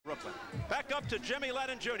up to Jimmy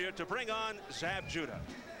Lennon Jr. to bring on Zab Judah.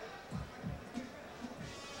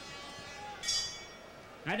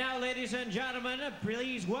 And now, ladies and gentlemen,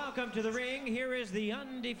 please welcome to the ring. Here is the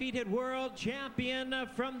undefeated world champion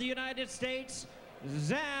from the United States,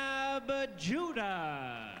 Zab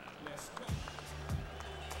Judah. Let's go.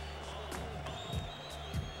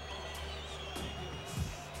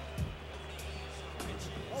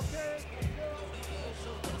 Okay.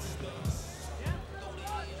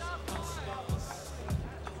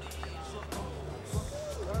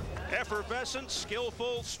 Effervescent,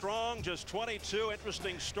 skillful, strong, just 22.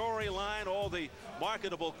 Interesting storyline. All the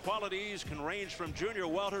marketable qualities can range from junior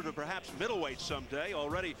welter to perhaps middleweight someday.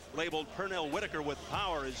 Already labeled Pernell Whitaker with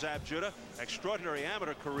power is Zab Judah. Extraordinary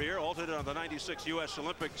amateur career, alternated on the '96 U.S.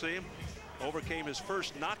 Olympic team. Overcame his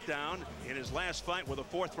first knockdown in his last fight with a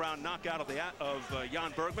fourth-round knockout of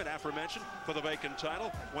Jan Bergman, aforementioned, for the vacant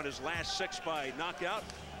title. Won his last 6 by knockout.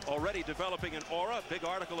 Already developing an aura. Big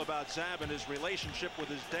article about Zab and his relationship with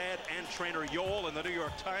his dad and trainer Yoel in the New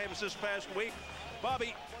York Times this past week.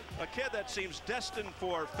 Bobby, a kid that seems destined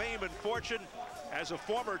for fame and fortune. As a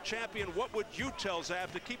former champion, what would you tell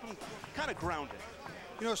Zab to keep him kind of grounded?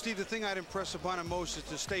 You know, Steve, the thing I'd impress upon him most is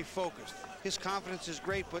to stay focused. His confidence is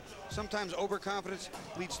great, but sometimes overconfidence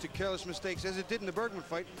leads to careless mistakes. As it did in the Bergman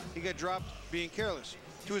fight, he got dropped being careless.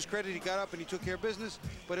 To his credit, he got up and he took care of business,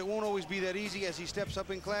 but it won't always be that easy. As he steps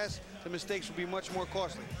up in class, the mistakes will be much more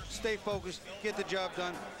costly. Stay focused, get the job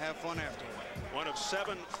done, have fun after. One of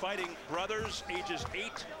 7 fighting brothers, ages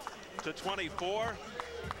 8 to 24.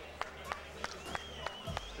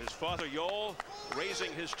 His father Yoel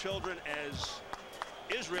raising his children as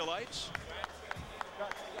Israelites.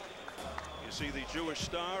 You see the Jewish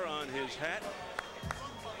star on his hat.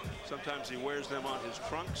 Sometimes he wears them on his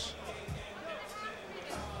trunks.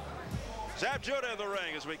 Zab Judah in the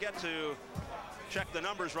ring as we get to check the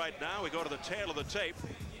numbers right now. We go to the tail of the tape.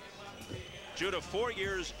 Judah 4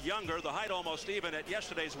 years younger, the height almost even at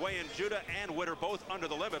yesterday's weigh-in. Judah and Witter both under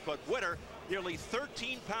the limit, but Witter nearly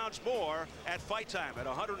 13 pounds more at fight time at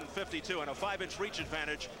 152, and a 5-inch reach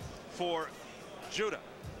advantage for Judah.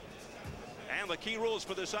 And the key rules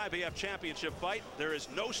for this IBF championship fight: there is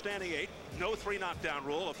no standing 8, no 3 knockdown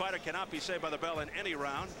rule. A fighter cannot be saved by the bell in any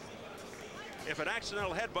round. If an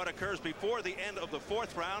accidental headbutt occurs before the end of the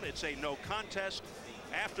 4th round, it's a no contest.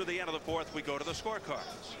 After the end of the 4th, we go to the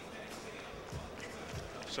scorecards.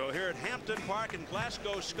 So here at Hampden Park in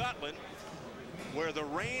Glasgow, Scotland, where the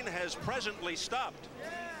rain has presently stopped.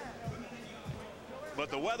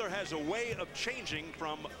 But the weather has a way of changing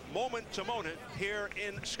from moment to moment here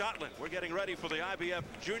in Scotland. We're getting ready for the IBF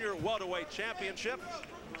Junior Welterweight Championship.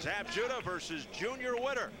 Zab Judah versus Junior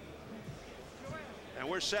Witter. And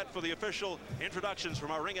we're set for the official introductions from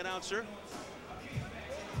our ring announcer,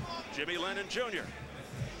 Jimmy Lennon Jr.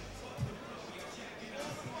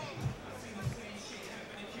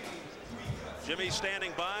 Jimmy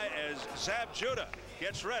standing by as Zab Judah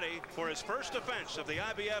gets ready for his first defense of the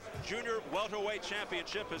IBF Junior Welterweight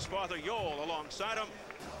Championship. His father Yoel alongside him.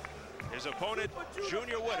 His opponent,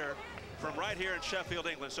 Junior Witter, from right here in Sheffield,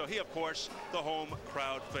 England. So he, of course, the home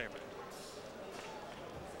crowd favorite.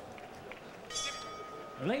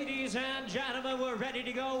 Ladies and gentlemen, we're ready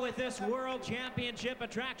to go with this World Championship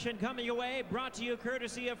attraction coming away, brought to you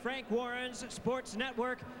courtesy of Frank Warren's Sports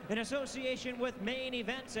Network in association with Main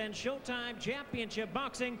Events and Showtime Championship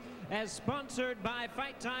Boxing, as sponsored by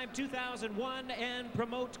Fight Time 2001 and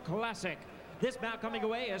Promote Classic. This bout coming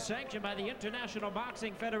away is sanctioned by the International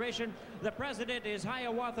Boxing Federation. The president is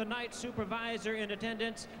Hiawatha Knight Supervisor in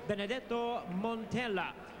attendance, Benedetto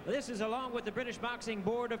Montella. This is along with the British Boxing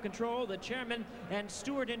Board of Control. The chairman and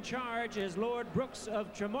steward in charge is Lord Brooks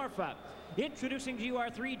of Tremorfa. Introducing to you our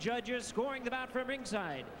 3 judges scoring the bout from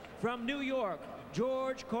ringside. From New York,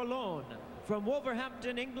 George Colon. From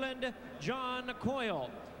Wolverhampton, England, John Coyle.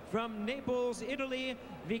 From Naples, Italy,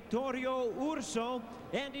 Vittorio Urso.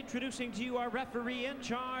 And introducing to you our referee in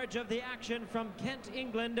charge of the action from Kent,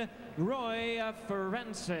 England, Roy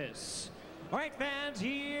Francis. All right, fans,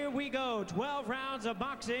 here we go. 12 rounds of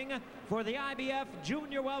boxing for the IBF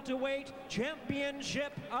Junior Welterweight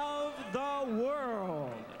Championship of the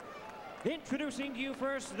World. Introducing to you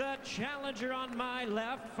first the challenger on my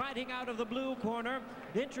left, fighting out of the blue corner,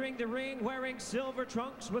 entering the ring wearing silver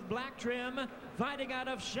trunks with black trim, fighting out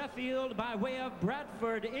of Sheffield by way of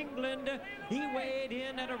Bradford, England. He weighed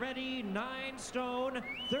in at a ready 9 stone,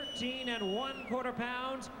 13 1/4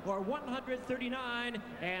 pounds, or 139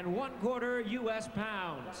 1/4 US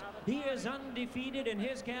pounds. He is undefeated in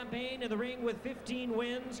his campaign in the ring with 15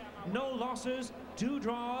 wins, no losses, 2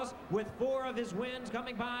 draws, with 4 of his wins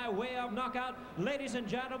coming by way of of knockout. Ladies and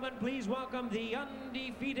gentlemen, please welcome the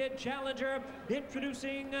undefeated challenger,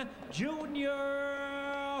 introducing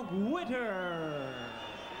Junior Witter.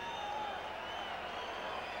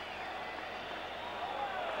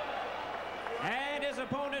 And his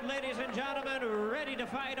opponent, ladies and gentlemen, ready to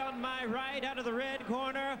fight on my right, out of the red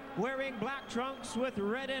corner, wearing black trunks with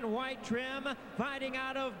red and white trim, fighting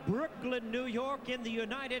out of Brooklyn, New York in the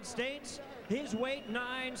United States. His weight,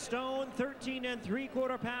 9 stone, 13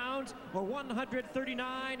 3/4 pounds, or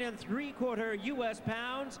 139 3/4 U.S.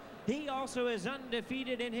 pounds. He also is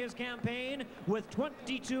undefeated in his campaign with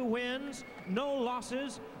 22 wins, no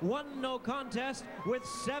losses, 1 no contest, with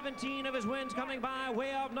 17 of his wins coming by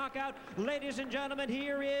way of knockout. Ladies and gentlemen,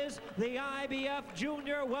 here is the IBF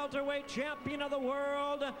Junior Welterweight Champion of the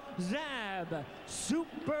World, Zab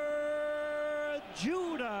Super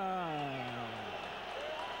Judah.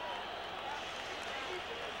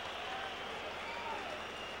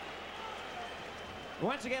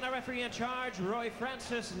 Once again, our referee in charge, Roy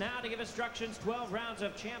Francis, now to give instructions. 12 rounds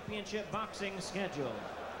of championship boxing schedule.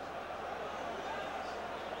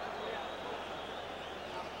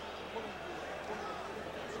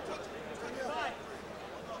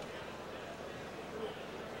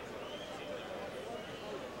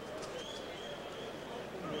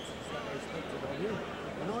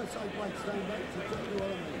 Stand back to exactly what I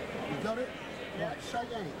mean. You got it? Right,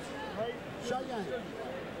 shake hands. Shake hands.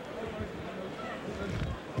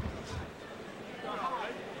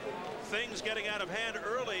 Things getting out of hand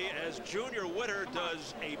early as Junior Witter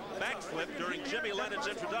does a backflip during Jimmy Lennon's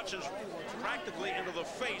introductions, practically into the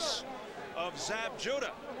face of Zab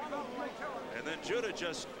Judah. And then Judah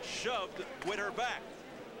just shoved Witter back.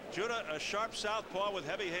 Judah, a sharp southpaw with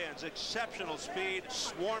heavy hands, exceptional speed,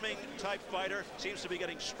 swarming type fighter, seems to be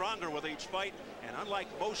getting stronger with each fight, and unlike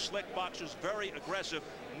most slick boxers, very aggressive.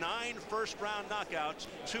 9 first-round knockouts,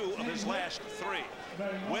 2 of his last 3.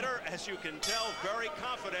 Witter, as you can tell, very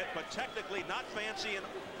confident, but technically not fancy and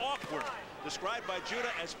awkward. Described by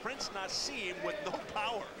Judah as Prince Nassim with no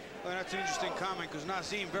power. Well, that's an interesting comment, because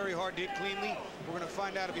Nassim very hard to hit cleanly. We're going to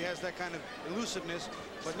find out if he has that kind of elusiveness,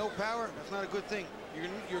 but no power, that's not a good thing.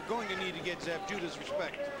 You're going to need to get Zab Judah's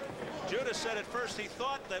respect. Judah said at first he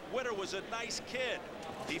thought that Witter was a nice kid.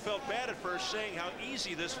 He felt bad at first, saying how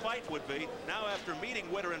easy this fight would be. Now, after meeting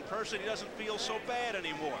Witter in person, he doesn't feel so bad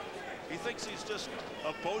anymore. He thinks he's just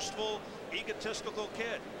a boastful, egotistical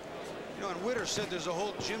kid. You know, and Witter said there's a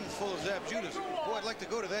whole gym full of Zab Judahs. Boy, I'd like to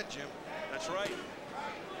go to that gym. That's right.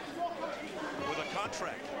 With a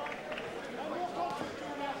contract.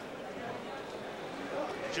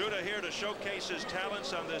 Judah here to showcase his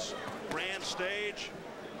talents on this grand stage.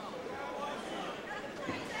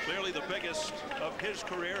 Clearly the biggest of his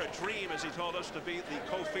career, a dream, as he told us, to be the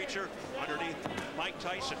co-feature underneath Mike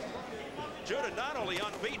Tyson. Judah not only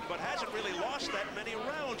unbeaten, but hasn't really lost that many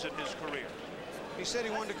rounds in his career. He said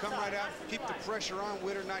he wanted to come right out, keep the pressure on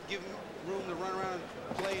Witter, not give him room to run around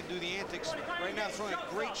and play and do the antics. Right now throwing a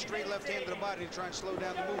great straight left hand to the body to try and slow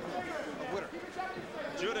down the movement of Witter.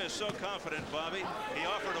 Judah is so confident, Bobby. He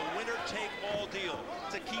offered a winner-take-all deal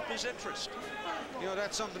to keep his interest. You know,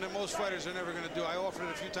 that's something that most fighters are never going to do. I offered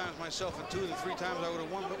it a few times myself, and 2 of the 3 times I would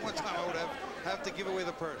have won, but 1 time I would have to give away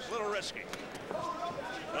the purse. A little risky.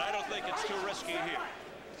 But I don't think it's too risky here.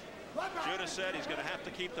 Judah said he's going to have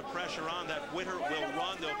to keep the pressure on, that Witter will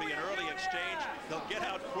run. There'll be an early exchange. He'll get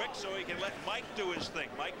out quick so he can let Mike do his thing,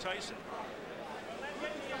 Mike Tyson.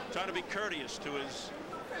 Trying to be courteous to his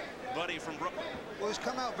buddy from Brooklyn. Well, he's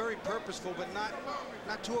come out very purposeful, but not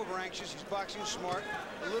too over anxious. He's boxing smart,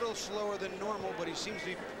 a little slower than normal, but he seems to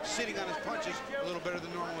be sitting on his punches a little better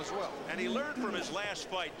than normal as well. And he learned from his last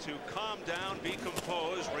fight to calm down, be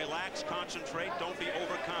composed, relax, concentrate, don't be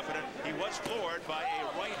overconfident. He was floored by a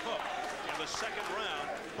right hook in the 2nd round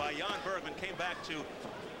by Jan Bergman. Came back to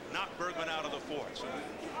knock Bergman out of the 4th. So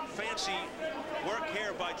fancy work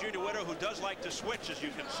here by Junior Witter, who does like to switch, as you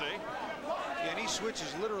can see. Yeah, and he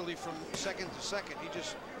switches literally from second to second. He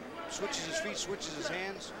just switches his feet, switches his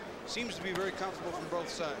hands. Seems to be very comfortable from both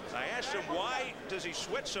sides. I asked him, why does he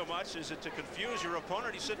switch so much? Is it to confuse your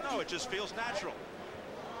opponent? He said, no, it just feels natural.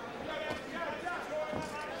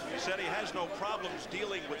 He said he has no problems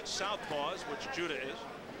dealing with southpaws, which Judah is,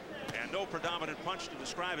 and no predominant punch to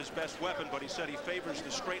describe his best weapon, but he said he favors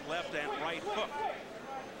the straight left and right hook.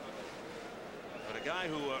 But a guy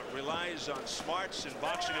who relies on smarts and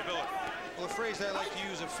boxing ability. Well, a phrase I like to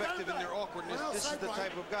use, effective in their awkwardness. This is the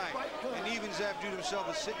type of guy. And even Zab Judah himself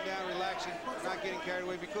is sitting down, relaxing, not getting carried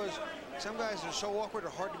away, because Some guys are so awkward or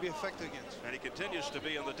hard to be effective against. And he continues to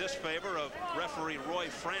be in the disfavor of referee Roy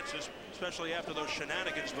Francis, especially after those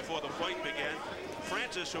shenanigans before the fight began.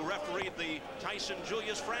 Francis, who refereed the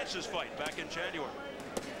Tyson-Julius Francis fight back in January.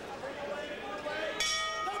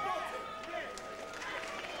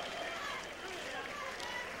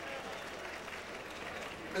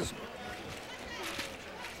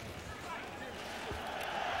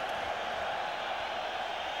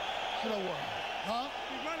 You know what? Huh?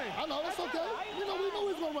 He's running. I know, it's okay. We know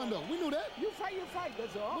he's gonna run though. We knew that. You fight,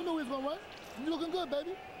 that's all. We knew he's gonna run. You looking good,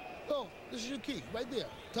 baby. Oh, this is your key, right there.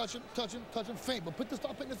 Touch him, feint, but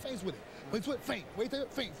start putting the feints with it. Wait to it, feint. Wait there,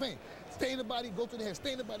 feint. Stay in the body, go to the head.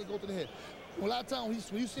 Stay in the body, go to the head. A lot of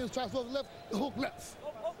times, when you see him try to throw the left, the hook left.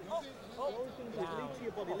 Lead to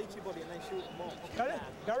your body, and then shoot them more. Got it?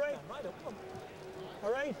 Got it? Right up, come on.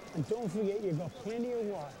 All right? And don't forget, you've got plenty of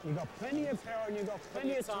water. You've got plenty of power, and you've got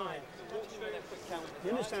plenty of time.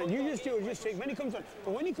 You understand? You just do it, just take, when he comes on.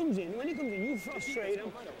 But when he comes in, you frustrate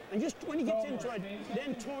him, and just when he gets into it,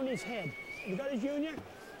 then turn his head. You got it, Junior?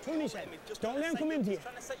 Turn his head. Don't let him come into you.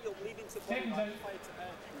 Trying to set you up, leading to body,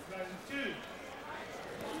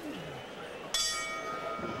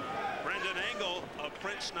 Brendan Engel of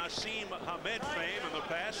Prince Nassim Hamed fame in the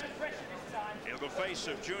past. In the face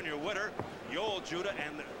of Junior Witter, Yoel Judah,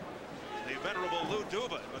 and the venerable Lou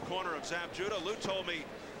Duva in the corner of Zab Judah. Lou told me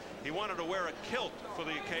he wanted to wear a kilt for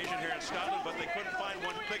the occasion here in Scotland, but they couldn't find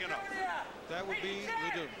one big enough. That would be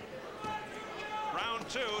Lou Duva. Round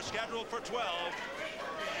 2 scheduled for 12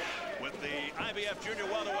 with the IBF Junior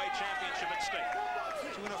Welterweight Championship at stake.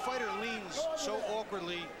 So when a fighter leans so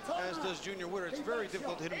awkwardly as does Junior Witter, it's very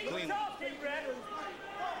difficult to hit him clean.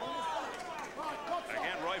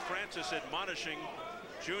 Again, Roy Francis admonishing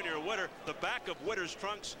Junior Witter. The back of Witter's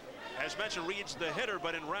trunks, as mentioned, reads the hitter,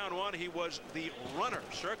 but in round 1 he was the runner,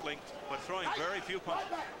 circling but throwing very few punches.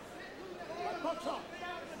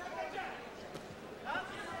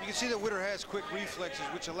 You can see that Witter has quick reflexes,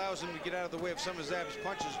 which allows him to get out of the way of some of Zab's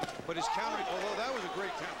punches, but his counter, although that was a great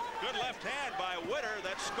counter. Good left hand by Witter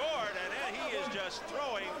that scored, and then he is just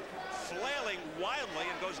throwing, flailing wildly,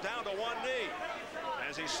 and goes down to one knee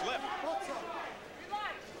as he slipped.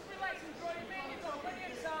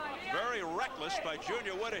 Very reckless by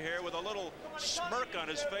Junior Witter here, with a little smirk on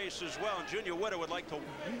his face as well. And Junior Witter would like to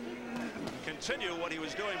continue what he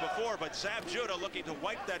was doing before, but Zab Judah looking to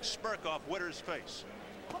wipe that smirk off Witter's face.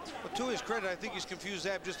 But to his credit, I think he's confused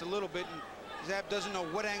Zab just a little bit, and Zab doesn't know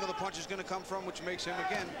what angle the punch is going to come from, which makes him,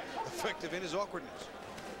 again, effective in his awkwardness.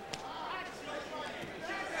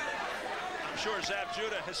 I'm sure Zab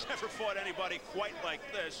Judah has never fought anybody quite like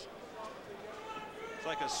this. It's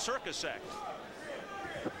like a circus act.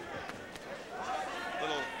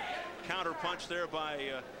 Little counter punch there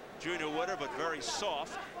by Junior Witter, but very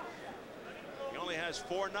soft. He only has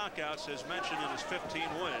 4 knockouts, as mentioned, in his 15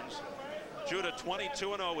 wins. Judah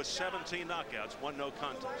 22-0 with 17 knockouts, 1 no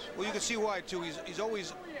contest. Well, you can see why, too. He's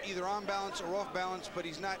always either on balance or off balance, but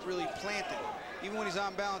he's not really planted. Even when he's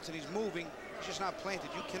on balance and he's moving, he's just not planted.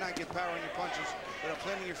 You cannot get power in your punches without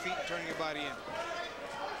planting your feet and turning your body in.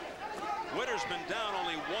 Witter's been down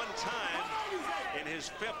only 1 time in his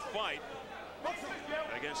 5th fight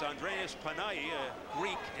against Andreas Panayi, a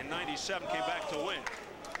Greek, in '97, came back to win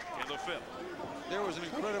in the 5th. There was an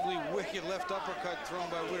incredibly wicked left uppercut thrown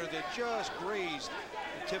by Witter that just grazed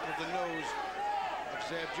the tip of the nose of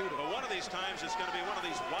Zab Judah. But one of these times it's going to be one of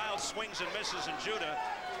these wild swings and misses, and Judah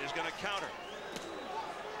is going to counter.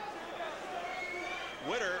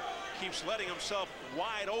 Witter keeps letting himself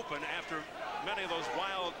wide open after many of those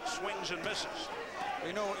wild swings and misses.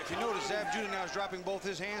 You know, if you notice, Zab Judah now is dropping both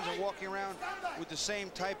his hands and walking around with the same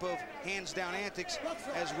type of hands down antics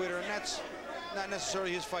as Witter, and that's not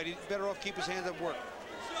necessarily his fight. He's better off keep his hands at work.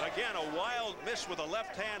 Again, a wild miss with a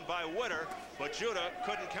left hand by Witter, but Judah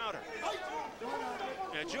couldn't counter.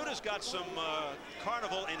 Yeah, Judah's got some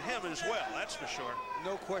carnival in him as well, that's for sure.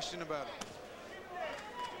 No question about it.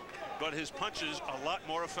 But his punches a lot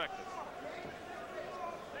more effective.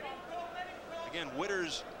 Again,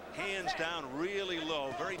 Witter's hands down really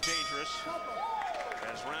low, very dangerous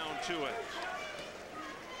as round 2 ends.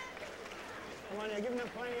 Come on, you're giving him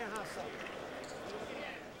plenty of hustle.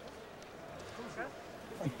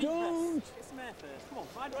 Don't. It's Mayor first. Come on,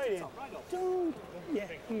 right Right in. up, right up. Don't. Yeah,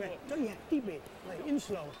 come here. Don't, yeah, deep in. Like, in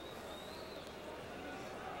slow.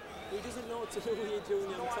 He doesn't know what to do with you,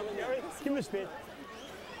 Junior. I'm telling you. Gary, give him a spin. You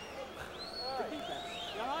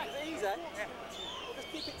all right? Easy. Yeah. Just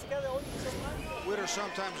keep it together. All you can. Witter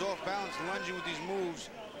sometimes off balance, lunging with these moves.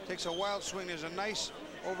 Takes a wild swing. There's a nice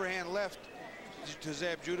overhand left to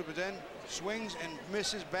Zab Judah, but then swings and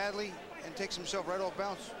misses badly and takes himself right off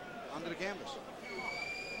balance onto the canvas.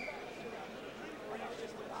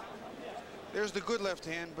 There's the good left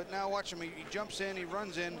hand, but now watch him. He jumps in, he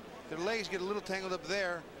runs in. Their legs get a little tangled up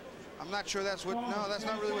there. I'm not sure that's what, no, that's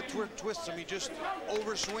not really what twists him. He just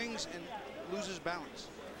overswings and loses balance.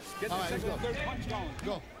 Get the second and third punch going.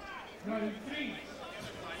 Go.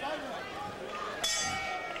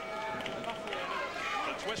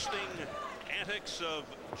 The twisting antics of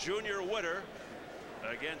Junior Witter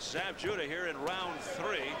against Zab Judah here in round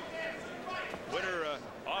 3. Witter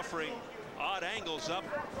offering odd angles up,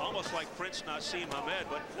 almost like Prince Nassim Hamed,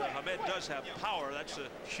 but Hamed does have power. That's a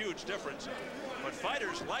huge difference. But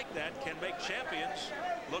fighters like that can make champions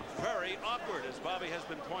look very awkward, as Bobby has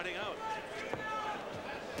been pointing out.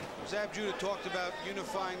 Zab Judah talked about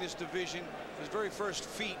unifying this division. His very first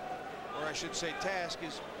feat, or I should say task,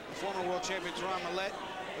 is the former world champion Teron Millette.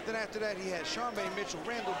 But then after that, he has Charmaine Mitchell,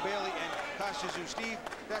 Randall Bailey, and Kostya Steve.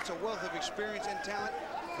 That's a wealth of experience and talent.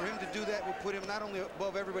 For him to do that would put him not only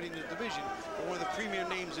above everybody in the division, but one of the premier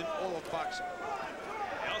names in all of boxing.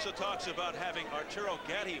 He also talks about having Arturo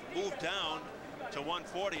Gatti move down to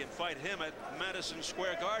 140 and fight him at Madison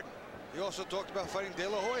Square Garden. He also talked about fighting De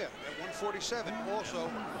La Hoya at 147, also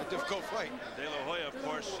a difficult fight. De La Hoya, of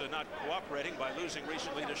course, not cooperating by losing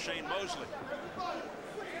recently to Shane Mosley.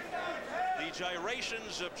 The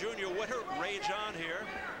gyrations of Junior Witter rage on here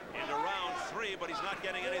into round 3, but he's not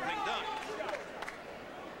getting anything done.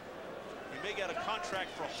 He may get a contract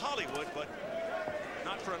for Hollywood, but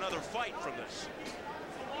not for another fight from this.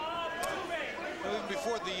 Even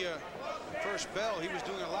before the first bell, he was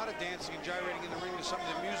doing a lot of dancing and gyrating in the ring to some of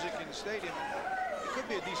the music in the stadium. He could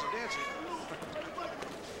be a decent dancer.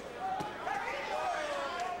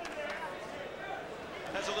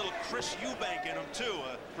 Has a little Chris Eubank in him too,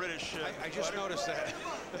 a British. I just noticed that.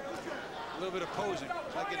 A little bit of posing.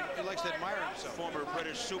 Like he likes to admire himself. Former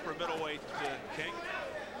British super middleweight king.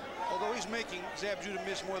 Although he's making Zab Judah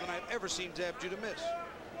miss more than I've ever seen Zab Judah miss.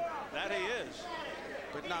 That he is.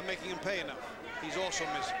 But not making him pay enough. He's also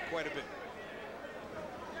missed quite a bit.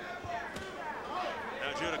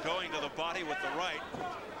 Now Judah going to the body with the right.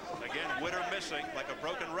 Again, Witter missing like a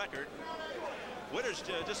broken record. Witter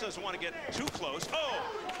just doesn't want to get too close. Oh,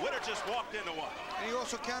 Witter just walked into one. And he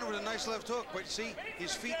also countered with a nice left hook. But see,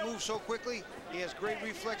 his feet move so quickly. He has great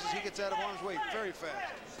reflexes. He gets out of harm's way very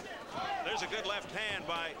fast. There's a good left hand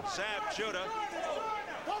by Zab Judah.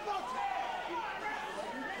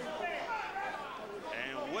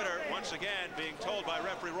 And Witter, once again, being told by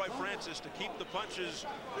referee Roy Francis to keep the punches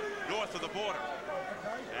north of the border.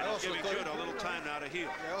 And giving Judah a little time now to heal.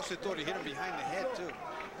 I also thought he hit him behind the head, too.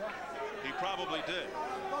 He probably did.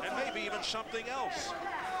 And maybe even something else.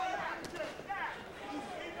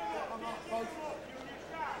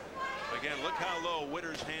 Again, look how low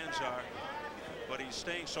Witter's hands are. But he's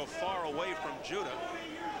staying so far away from Judah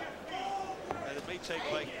that it may take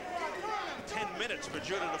like 10 minutes for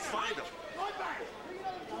Judah to find him.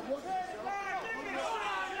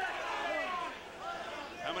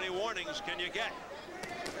 How many warnings can you get?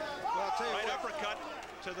 Well, I'll tell you right what. Uppercut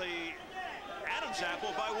to the Adam's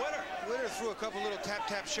apple by Witter. Witter threw a couple little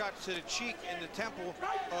tap-tap shots to the cheek and the temple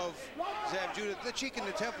of Zab Judah. The cheek and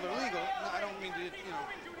the temple are legal. No, I don't mean to, you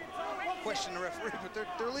know, question the referee, but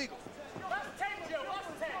they're legal.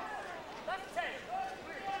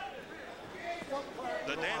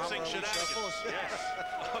 The dancing shenanigans, yes,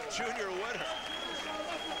 of Junior Witter.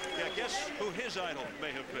 Yeah, guess who his idol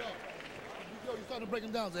may have been. Yo, you starting to break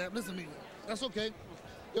him down, Zab. Listen to me. That's okay.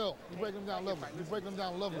 Yo, you break him down lovely. You break him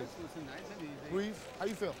down lovely. Breathe. How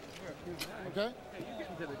you feel? Okay?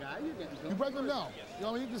 You break him down. You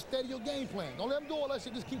know what I mean? You just steady your game plan. Don't let him do all that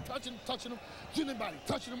shit. Just keep touching him, in the body,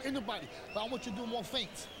 touching him in the body. But I want you to do more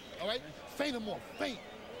feints. All right? Feint him more. Feint.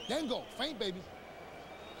 Then go. Feint, baby.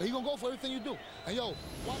 He gonna go for everything you do. And yo,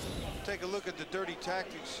 watch. Take a look at the dirty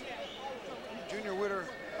tactics. Junior Witter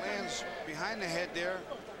lands behind the head there,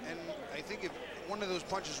 and I think if one of those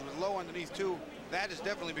punches was low underneath too, that is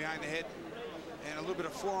definitely behind the head, and a little bit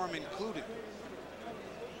of forearm included.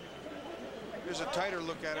 Here's a tighter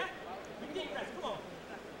look at it.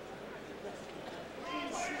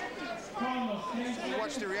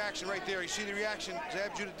 Watch the reaction right there. You see the reaction.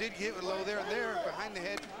 Zab Judah did get it low there and there, behind the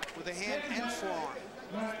head with a hand and forearm.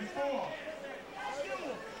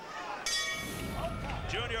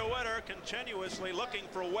 Junior Witter continuously looking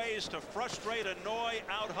for ways to frustrate, annoy,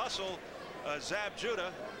 out-hustle Zab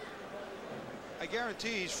Judah. I guarantee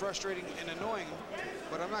he's frustrating and annoying him,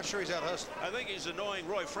 but I'm not sure he's out-hustling. I think he's annoying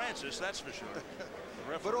Roy Francis, that's for sure.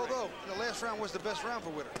 But although the last round was the best round for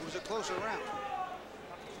Witter, it was a closer round.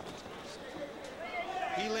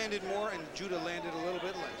 He landed more and Judah landed a little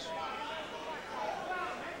bit less.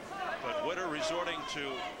 But Witter resorting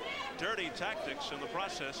to dirty tactics in the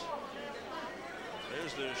process.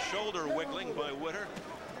 There's the shoulder wiggling by Witter.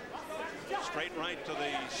 Straight right to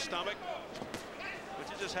the stomach. But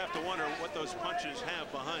you just have to wonder what those punches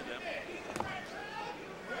have behind them.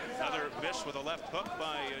 Another miss with a left hook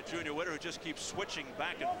by Junior Witter, who just keeps switching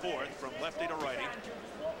back and forth from lefty to righty.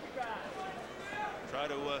 Try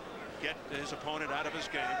to get his opponent out of his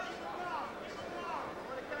game.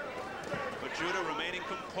 But Judah remaining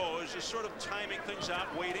composed, just sort of timing things out,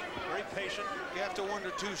 waiting, very patient. You have to wonder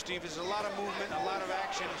too, Steve, there's a lot of movement, a lot of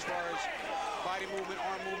action as far as body movement,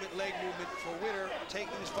 arm movement, leg movement for Witter, taking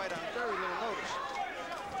this fight on very little notice.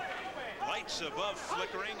 Lights above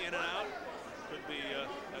flickering in and out. Could be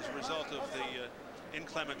as a result of the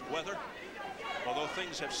inclement weather, although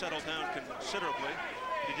things have settled down considerably.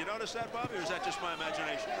 Did you notice that, Bobby, or is that just my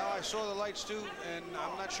imagination? No, I saw the lights too, and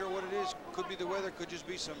I'm not sure what it is. Could be the weather, could just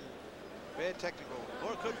be some bad technical.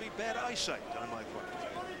 Or it could be bad eyesight on my part.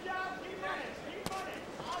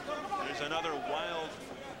 There's another wild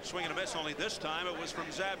swing and a miss, only this time it was from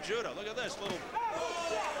Zab Judah. Look at this little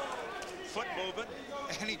foot movement.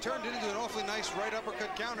 And he turned it into an awfully nice right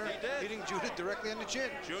uppercut counter, He did. hitting Judah directly on the chin.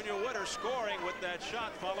 Junior Witter scoring with that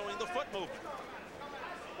shot following the foot movement.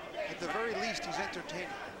 At the very least, he's entertaining.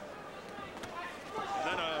 And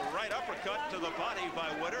then a right uppercut to the body by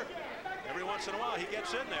Witter. Every once in a while, he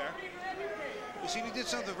gets in there. You see, he did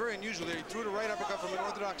something very unusual there. He threw the right uppercut from an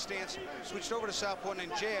orthodox stance, switched over to southpaw, and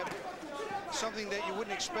then jabbed. Something that you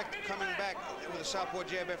wouldn't expect coming back with a southpaw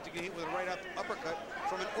jab after getting hit with a right uppercut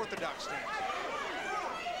from an orthodox stance.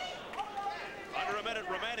 Under a minute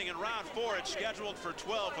remaining in round 4. It's scheduled for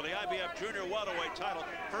 12 for the IBF Junior Welterweight title.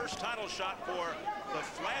 First title shot for the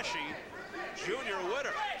flashy Junior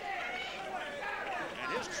Witter.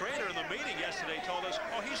 And his trainer in the meeting yesterday told us,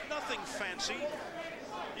 oh, he's nothing fancy.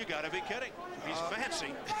 You got to be kidding. He's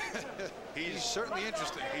fancy. He's certainly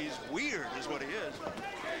interesting. He's weird is what he is.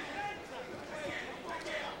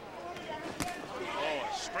 Oh,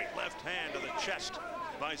 a straight left hand to the chest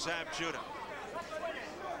by Zab Judah.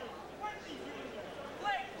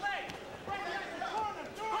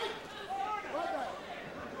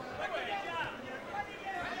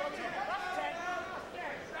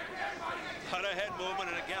 Cut ahead movement,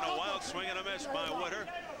 and again a wild swing and a miss by Witter.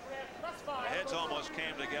 The heads almost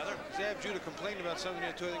came together. Zab Judah complained about something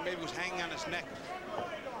there too. I think maybe it was hanging on his neck.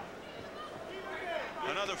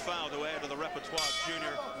 Another foul to add to the repertoire of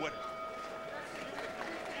Junior Witter.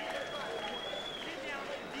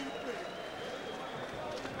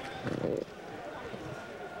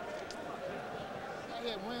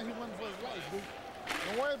 He won for his life, dude.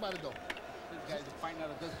 Don't worry about it, though. This guy's fighting out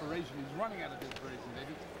of desperation. He's running out of desperation,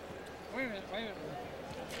 baby. Wait a minute, wait a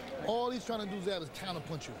minute. All he's trying to do, Zab, is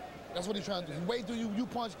counter-punch you. That's what he's trying to do. He wait till you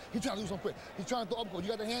punch. He's trying to do something quick. He's trying to throw uppercut. You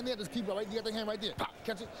got the hand there? Just keep it right. You got the hand right there. Pop,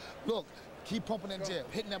 catch it. Look, keep pumping that jab,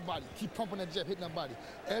 hitting that body. Keep pumping that jab, hitting that body.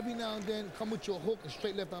 Every now and then, come with your hook and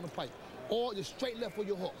straight left down the pipe. Or just straight left for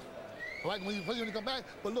your hook. All right, when you come back,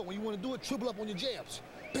 but look, when you want to do it, triple up on your jabs.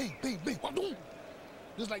 Bing, bing, bing.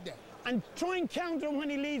 Just like that. And try and counter him when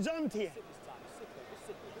he leads on to you.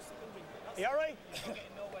 You all right?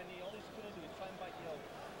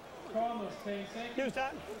 Use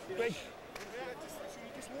that. Great.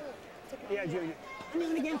 Yeah, Junior. And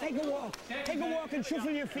then again, take a walk. Take a walk and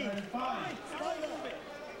shuffle your feet.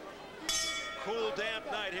 Cool,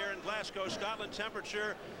 damp night here in Glasgow, Scotland.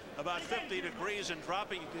 Temperature about 50 degrees and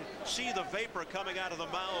dropping. You can see the vapor coming out of the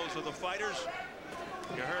mouths of the fighters.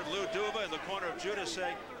 You heard Lou Duva in the corner of Judah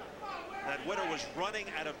say that Witter was running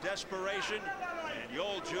out of desperation, and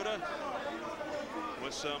Yoel Judah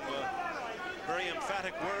with some very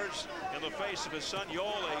emphatic words in the face of his son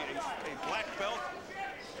Yoel, a black belt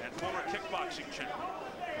and former kickboxing champ.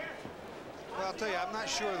 Well, I'll tell you, I'm not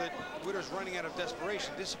sure that Witter's running out of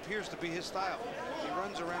desperation. This appears to be his style. He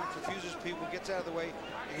runs around, confuses people, gets out of the way,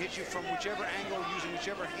 and hits you from whichever angle, using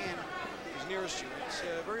whichever hand is nearest you. It's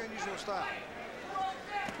a very unusual style.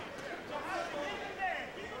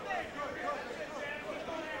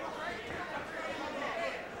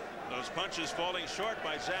 Those punches falling short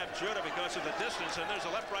by Zab Judah because of the distance, and there's a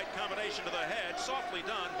left-right combination to the head. Softly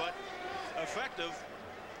done, but effective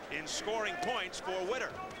in scoring points for Witter.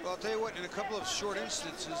 Well, I'll tell you what, in a couple of short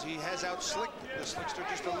instances, he has out-slicked the slickster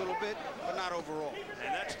just a little bit, but not overall.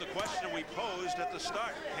 And that's the question we posed at the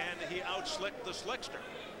start. Can he out-slick the slickster?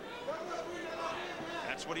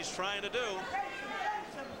 That's what he's trying to do,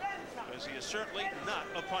 because he is certainly not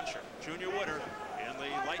a puncher. Junior Witter in the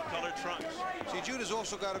light-colored trunks. See, Judah's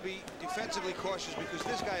also got to be defensively cautious because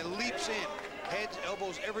this guy leaps in. Heads,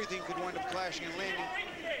 elbows, everything could wind up clashing and landing.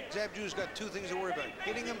 Zab Judah's got two things to worry about: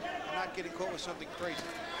 hitting him and not getting caught with something crazy.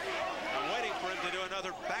 I'm waiting for him to do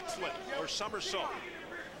another backflip or somersault.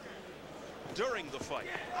 during the fight?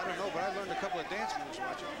 I don't know, but I learned a couple of dance moves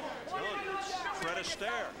watching. Telling you, it's Fred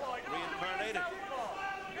Astaire, reincarnated.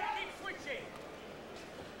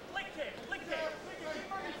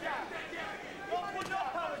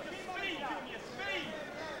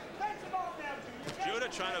 Judah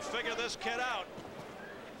trying to figure this kid out.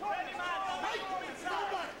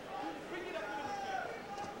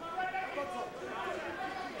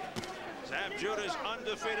 Zab Judah's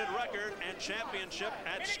undefeated record and championship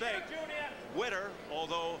at stake. Witter,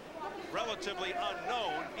 although relatively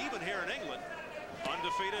unknown, even here in England,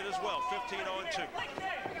 undefeated as well, 15-0-2,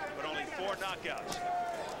 but only 4 knockouts.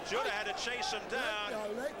 Judah had to chase him down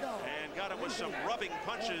and got him with some rubbing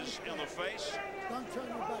punches in the face.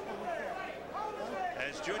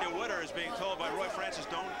 As Junior Witter is being told by Roy Francis,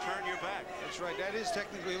 don't turn your back. That's right, that is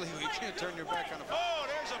technically illegal. You can't turn your back on a fight. Oh,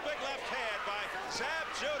 there's a big left hand by Zab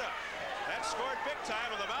Judah. That scored big time,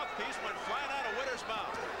 and the mouthpiece went flying out of Witter's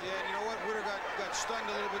mouth. Yeah, and you know what? Witter got stunned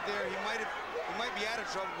a little bit there. He might be out of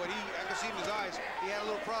trouble, but I can see in his eyes, he had a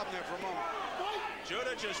little problem there for a moment.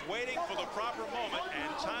 Judah just waiting for the proper moment and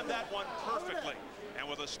timed that one perfectly. And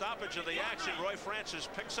with a stoppage of the action, Roy Francis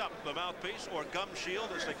picks up the mouthpiece, or gum shield,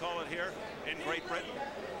 as they call it here in Great Britain.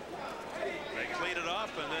 They clean it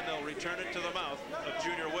off, and then they'll return it to the mouth of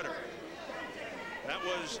Junior Witter. That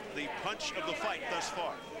was the punch of the fight thus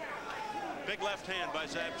far. Big left hand by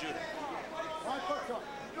Zab Judah.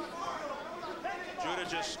 Judah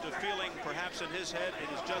just feeling perhaps in his head it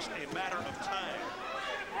is just a matter of time.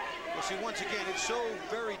 Well, see, once again, it's so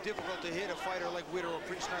very difficult to hit a fighter like Witter or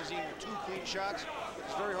Prince Nazim with 2 clean shots.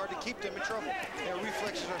 It's very hard to keep them in trouble. Their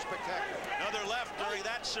reflexes are spectacular. Another left during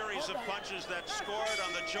that series of punches that scored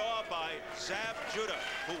on the jaw by Zab Judah,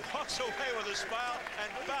 who walks away with a smile and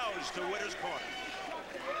bows to Witter's corner.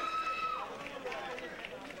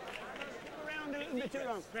 Around a little bit too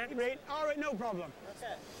long. Right? All right, no problem.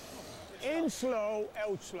 In slow,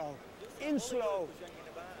 out slow. In slow.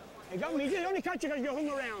 He got me. He did only catch you because you hung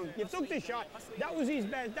around. You took the shot. That was his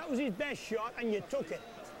best. That was his best shot, and you took it.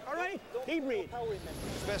 All right? Keep breathing.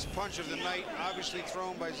 Best punch of the night, obviously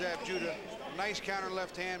thrown by Zab Judah. Nice counter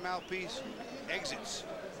left hand mouthpiece. Exits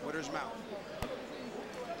Witter's mouth.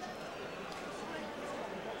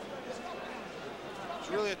 It's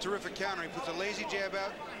really a terrific counter. He puts a lazy jab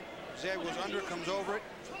out. Zab goes under, comes over it.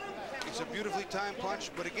 It's a beautifully timed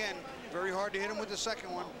punch, but again, very hard to hit him with the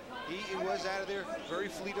second one. He was out of there very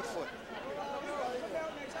fleet of foot.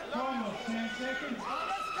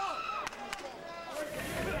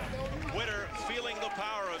 Witter feeling the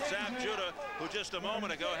power of Zab Judah, who just a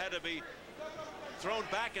moment ago had to be thrown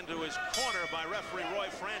back into his corner by referee Roy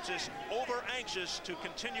Francis, over anxious to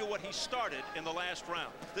continue what he started in the last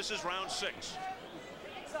round. This is round 6.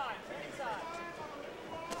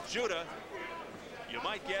 Judah, you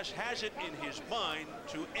might guess, has it in his mind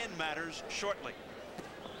to end matters shortly.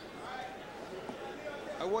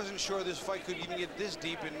 I wasn't sure this fight could even get this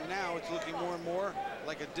deep, and now it's looking more and more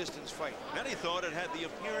like a distance fight. Many thought it had the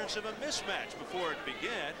appearance of a mismatch before it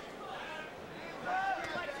began.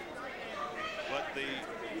 But the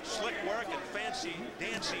slick work and fancy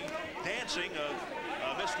dancing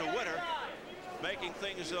of Mr. Witter making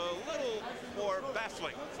things a little more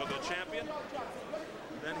baffling for the champion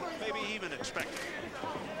than maybe even expected.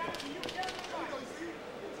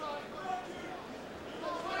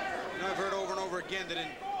 I've heard over and over again that in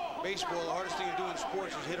baseball, the hardest thing to do in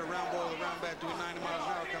sports is hit a round ball with a round bat doing 90 miles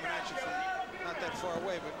an hour coming at you from not that far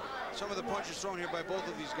away. But some of the punches thrown here by both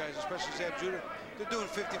of these guys, especially Zab Judah, they're doing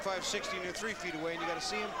 55, 60, and they're 3 feet away, and you got to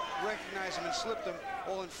see them, recognize them, and slip them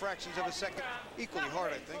all in fractions of a second. Equally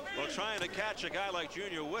hard, I think. Well, trying to catch a guy like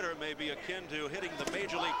Junior Witter may be akin to hitting the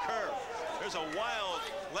major league curve. There's a wild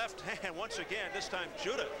left hand once again. This time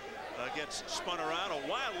Judah gets spun around. A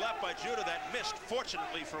wild left by Judah that missed,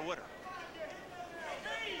 fortunately for Witter.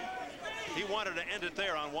 He wanted to end it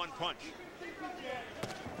there on 1 punch.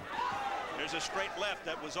 There's a straight left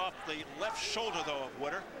that was off the left shoulder, though, of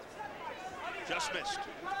Witter. Just missed.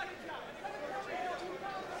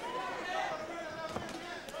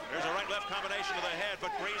 There's a right-left combination to the head,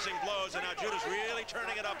 but grazing blows, and now Judah's really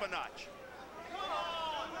turning it up a notch.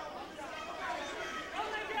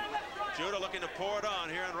 Judah looking to pour it on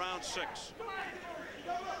here in round 6.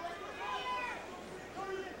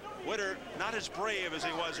 Witter not as brave as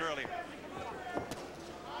he was earlier.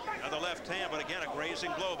 Another left hand, but again a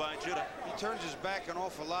grazing blow by Judah. He turns his back an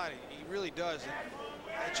awful lot. He really does.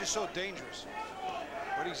 It's just so dangerous.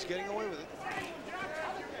 But he's getting away with it.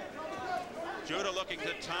 Judah looking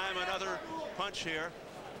to time another punch here.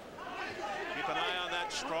 Keep an eye on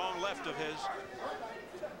that strong left of his.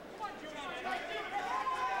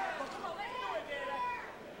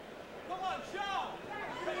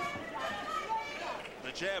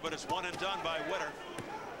 The jab, but it's one and done by Witter.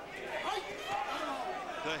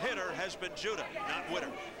 The hitter has been Judah, not Witter.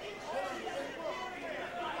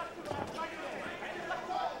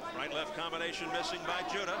 Right-left combination missing by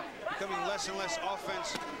Judah. Becoming less and less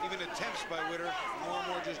offense, even attempts by Witter. More and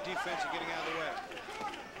more just defense and getting out of the way.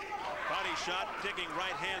 Body shot, digging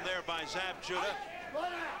right hand there by Zab Judah.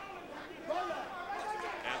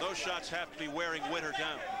 And those shots have to be wearing Witter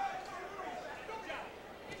down.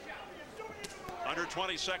 Under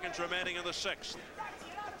 20 seconds remaining in the sixth.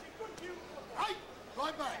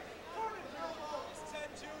 Right back.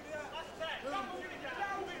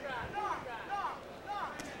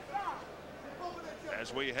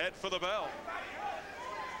 As we head for the bell.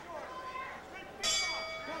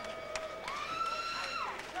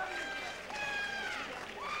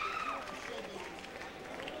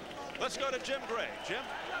 Let's go to Jim Gray. Jim?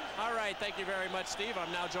 All right, thank you very much, Steve.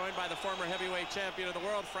 I'm now joined by the former heavyweight champion of the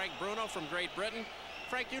world, Frank Bruno from Great Britain.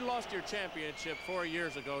 Frank, you lost your championship 4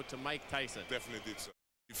 years ago to Mike Tyson. Definitely did so.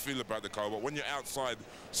 You feel about the car, but when you're outside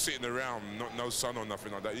sitting around, no sun or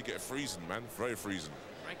nothing like that, you get freezing, man. Very freezing.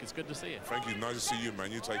 Frank, it's good to see you. Frank, it's nice to see you,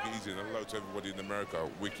 man. You take it easy, and hello to everybody in America.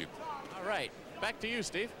 Wicked. All right, back to you,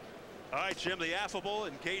 Steve. All right, Jim, the affable,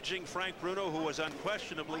 engaging Frank Bruno, who was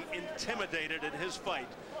unquestionably intimidated in his fight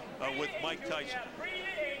with Mike Tyson.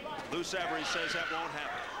 Lou Savary says that won't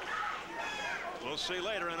happen. We'll see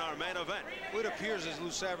later in our main event. It appears as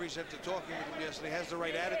Lou Savary said after talking with him yesterday, has the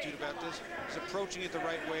right attitude about this. He's approaching it the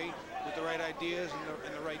right way, with the right ideas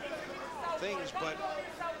and the right things. But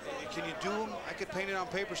can you do them? I could paint it on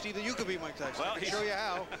paper, Steve, that you could be Mike Tyson. Well, I can show you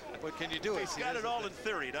how, but can you do it? He's got it all in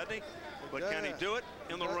theory, doesn't he? But can he do it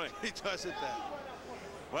in the ring? He does it that.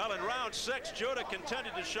 Well, in round 6, Judah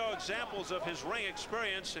continued to show examples of his ring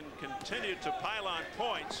experience and continued to pile on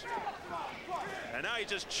points. And now he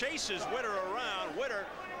just chases Witter around. Witter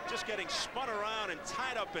just getting spun around and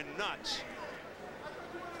tied up in knots.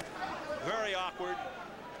 Very awkward.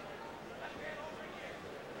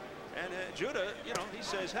 And Judah, you know, he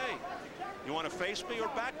says, hey, you want to face me or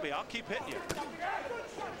back me? I'll keep hitting you.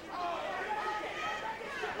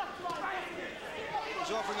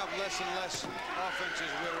 He's offering up less and less offenses.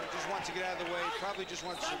 Witter just wants to get out of the way. Probably just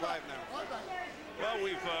wants to survive now. Well,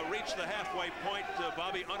 we've reached the halfway point.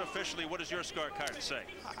 Bobby, unofficially, what does your scorecard say?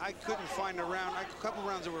 I couldn't find a round. A couple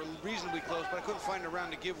rounds that were reasonably close, but I couldn't find a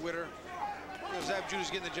round to give Witter. You know, Zab Judah's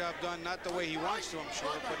getting the job done, not the way he wants to, I'm sure,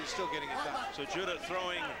 but he's still getting it done. So Judah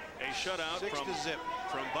throwing a shutout 6-0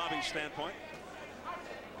 from Bobby's standpoint.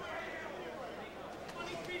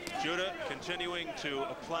 Judah continuing to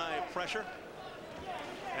apply pressure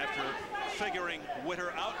after figuring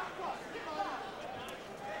Witter out.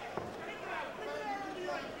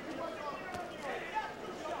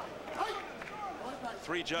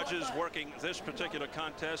 Three judges working this particular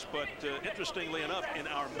contest, but interestingly enough, in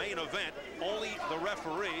our main event, only the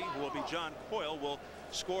referee, who will be John Coyle, will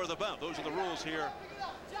score the bout. Those are the rules here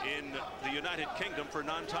in the United Kingdom for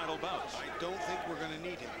non-title bouts. I don't think we're going to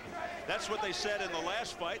need him. That's what they said in the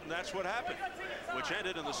last fight, and that's what happened, which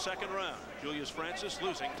ended in the second round. Julius Francis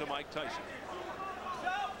losing to Mike Tyson.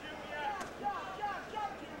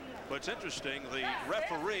 But it's interesting, the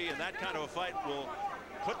referee in that kind of a fight will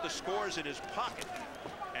put the scores in his pocket,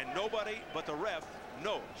 and nobody but the ref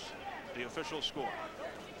knows the official score.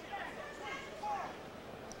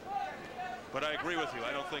 But I agree with you.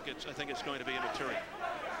 I think it's going to be immaterial.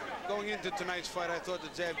 Going into tonight's fight, I thought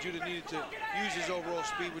that Zab Judah needed to use his overall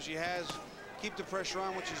speed, which he has, keep the pressure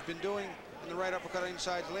on, which he's been doing, and the right uppercut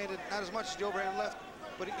inside landed not as much as the overhand left,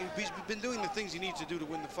 but he's been doing the things he needs to do to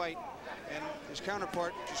win the fight, and his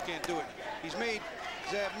counterpart just can't do it. He's made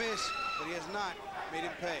Zab miss, but he has not made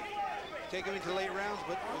him pay. Take him into late rounds,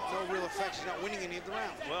 but with no real effects. He's not winning any of the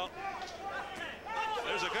rounds. Well,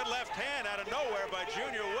 there's a good left hand out of nowhere by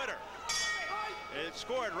Junior Witter. It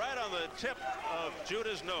scored right on the tip of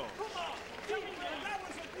Judah's nose.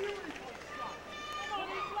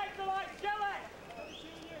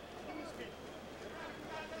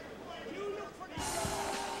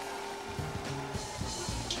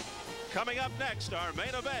 Coming up next, our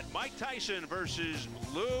main event, Mike Tyson versus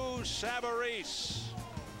Lou Savary.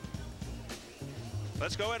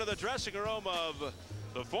 Let's go into the dressing room of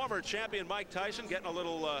the former champion Mike Tyson, getting a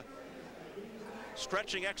little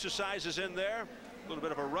stretching exercises in there, a little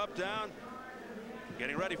bit of a rub down,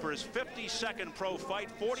 getting ready for his 52nd pro fight.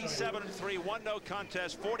 47-3, 1-no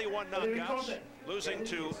contest, 41 knockouts, losing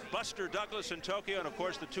to Buster Douglas in Tokyo, and of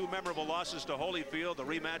course the two memorable losses to Holyfield, the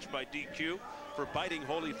rematch by DQ for biting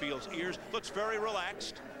Holyfield's ears. Looks very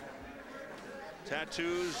relaxed.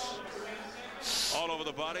 Tattoos all over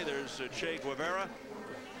the body. There's Che Guevara.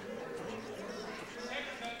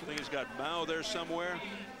 I think he's got Mao there somewhere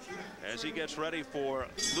as he gets ready for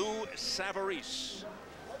Lou Savarese.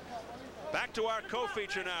 Back to our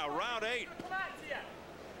co-feature now, round 8.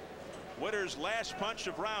 Witter's last punch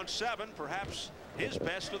of round 7, perhaps his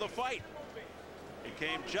best of the fight. It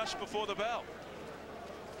came just before the bell.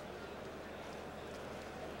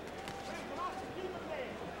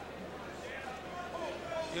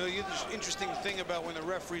 You know, the interesting thing about when the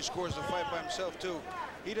referee scores the fight by himself, too,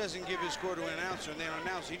 he doesn't give his score to an announcer, and then an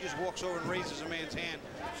announcer, he just walks over and raises a man's hand.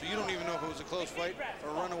 So you don't even know if it was a close fight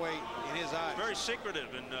or a runaway in his eyes. Very secretive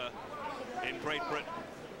in Great Britain.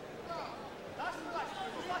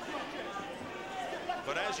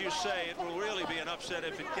 But as you say, it will really be an upset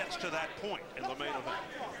if it gets to that point in the main event.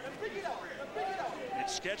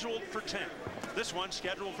 It's scheduled for 10. This one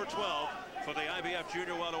scheduled for 12 for the IBF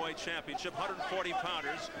Junior Welterweight Championship.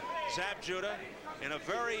 140-pounders. Zab Judah in a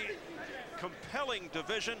very compelling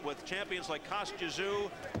division with champions like Kostya Tszyu,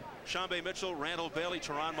 Shambe Mitchell, Randall Bailey,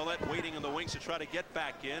 Teron Millette waiting in the wings to try to get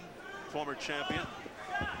back in. Former champion.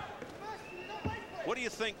 What do you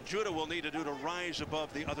think Judah will need to do to rise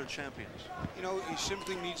above the other champions? You know, he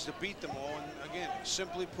simply needs to beat them all. And again,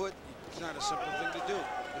 simply put, it's not a simple thing to do.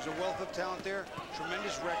 There's a wealth of talent there,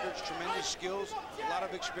 tremendous records, tremendous skills, a lot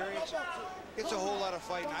of experience. It's a whole lot of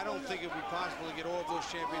fighting. I don't think it would be possible to get all of those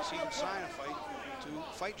champions to even sign a fight to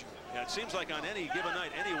fight you. Yeah, it seems like on any given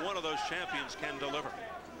night, any one of those champions can deliver.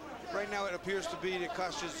 Right now, it appears to be that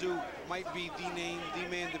Kostya Tszyu might be the name, the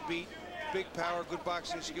man to beat. Big power, good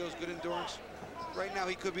boxing skills, good endurance. Right now,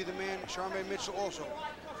 he could be the man. Shambe Mitchell also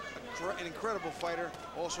an incredible fighter,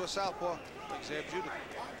 also a southpaw like Zab Judah.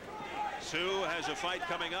 Tszyu has a fight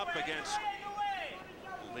coming up against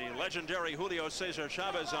the legendary Julio Cesar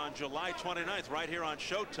Chavez on July 29th, right here on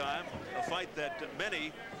Showtime. A fight that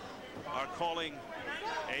many are calling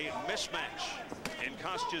a mismatch in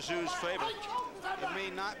Kostya Tszyu's favor. It may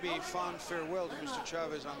not be a fond farewell to Mr.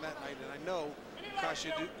 Chavez on that night, and I know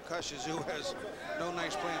Kostya Tszyu has no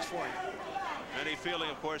nice plans for him. Many feeling,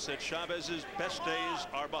 of course, that Chavez's best days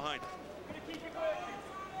are behind him.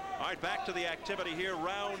 All right, back to the activity here.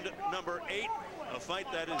 Round number 8, a fight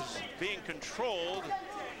that is being controlled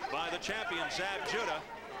by the champion, Zab Judah,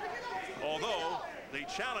 although the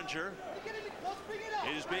challenger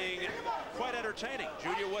is being quite entertaining,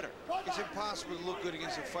 Junior Witter. It's impossible to look good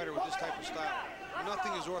against a fighter with this type of style.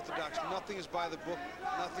 Nothing is orthodox, nothing is by the book,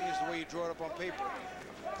 nothing is the way you draw it up on paper.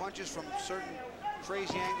 Punches from certain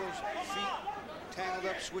crazy angles, feet tangled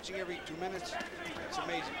up, switching every 2 minutes. It's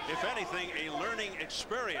amazing. If anything, a learning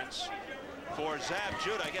experience for Zab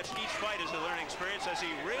Judah. I guess each fight is a learning experience as he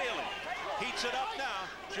really heats it up now.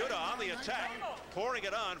 Judah on the attack, pouring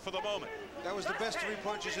it on for the moment. That was the best 3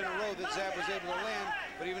 punches in a row that Zab was able to land,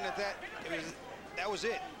 but even at that, that was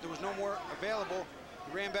it. There was no more available.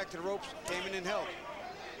 He ran back to the ropes, came in and held.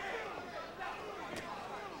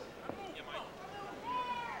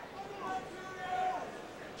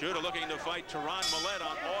 Judah looking to fight Teron Millette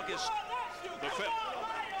on August the 5th.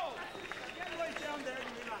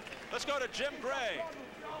 Let's go to Jim Gray.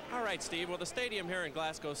 All right, Steve. Well, the stadium here in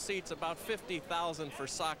Glasgow seats about 50,000 for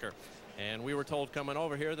soccer. And we were told coming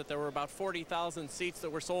over here that there were about 40,000 seats that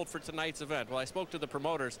were sold for tonight's event. Well, I spoke to the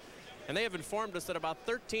promoters, and they have informed us that about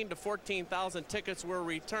 13,000 to 14,000 tickets were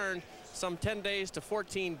returned some 10 days to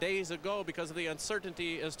 14 days ago because of the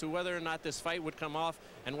uncertainty as to whether or not this fight would come off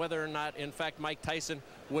and whether or not, in fact, Mike Tyson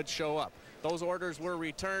would show up. Those orders were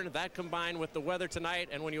returned. That combined with the weather tonight,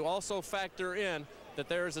 and when you also factor in that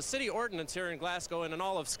there is a city ordinance here in Glasgow and in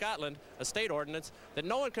all of Scotland, a state ordinance, that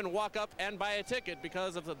no one can walk up and buy a ticket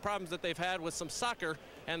because of the problems that they've had with some soccer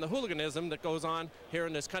and the hooliganism that goes on here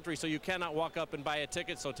in this country. So you cannot walk up and buy a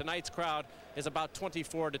ticket. So tonight's crowd is about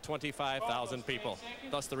 24,000 to 25,000 people.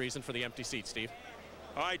 Thus the reason for the empty seats, Steve.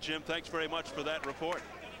 All right, Jim, thanks very much for that report.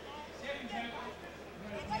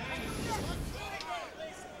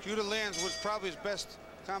 Judah lands was probably his best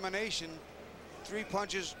combination. 3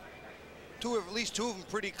 punches, at least 2 of them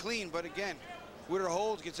pretty clean, but again, Witter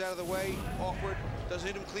holds, gets out of the way, awkward, doesn't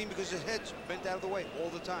hit him clean because his head's bent out of the way all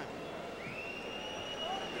the time.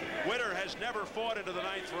 Witter has never fought into the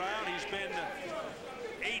 9th round. He's been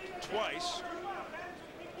 8 twice.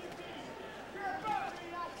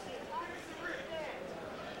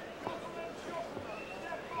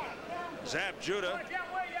 Zab Judah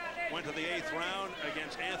went to the 8th round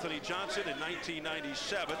against Anthony Johnson in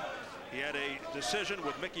 1997. He had a decision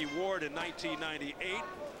with Mickey Ward in 1998.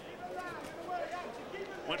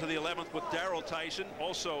 Went to the 11th with Darrell Tyson,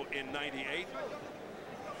 also in 98.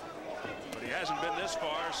 But he hasn't been this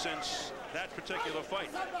far since that particular fight,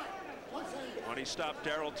 when he stopped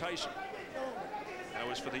Darrell Tyson. That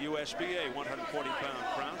was for the USBA 140-pound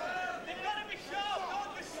crown.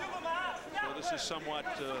 This is somewhat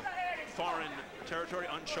foreign territory,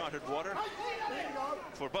 uncharted water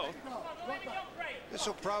for both. This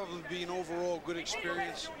will probably be an overall good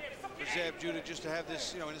experience for Zab Judah, just to have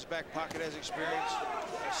this, in his back pocket as experience.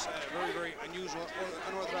 It's a very, very unusual,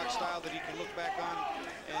 unorthodox style that he can look back on.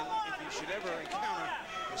 And if he should ever encounter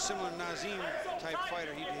a similar Nazim type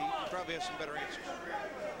fighter, he'd probably have some better answers.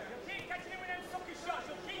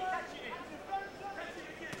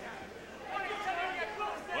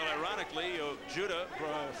 Well, ironically, Judah,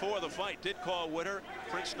 before the fight, did call Witter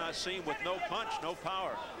Prince Nazim with no punch, no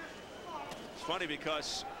power. It's funny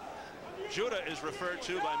because Judah is referred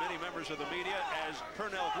to by many members of the media as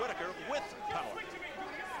Pernell Whitaker with power.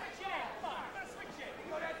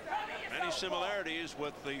 Many similarities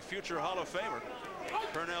with the future Hall of Famer,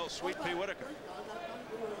 Pernell Sweet Pea Whitaker.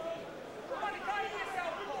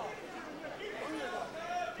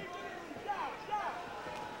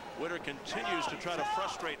 Witter continues to try to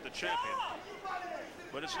frustrate the champion,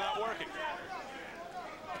 but it's not working.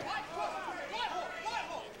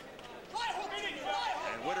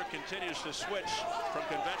 And Witter continues to switch from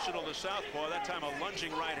conventional to southpaw, that time a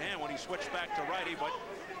lunging right hand when he switched back to righty, but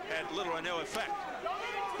had little or no effect.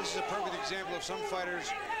 This is a perfect example of some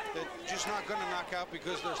fighters that just not going to knock out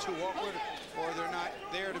because they're too awkward, or they're not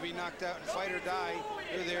there to be knocked out and fight or die.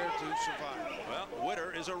 They're there to survive. Well,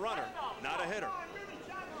 Witter is a runner, not a hitter.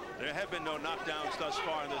 There have been no knockdowns thus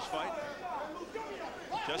far in this fight.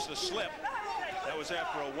 Just a slip. That was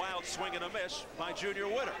after a wild swing and a miss by Junior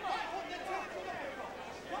Witter.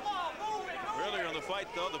 Earlier in the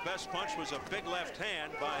fight, though, the best punch was a big left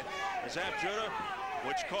hand by Zab Judah,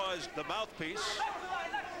 which caused the mouthpiece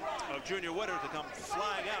of Junior Witter to come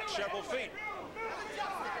flying out several feet.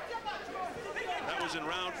 That was in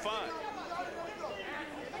round 5.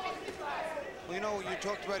 Well, you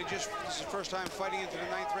talked about this is his first time fighting into the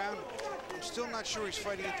 9th round. I'm still not sure he's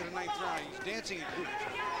fighting into the 9th round. He's dancing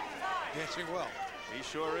well. He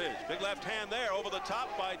sure is. Big left hand there over the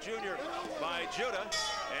top by Judah.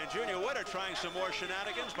 And Junior Witter trying some more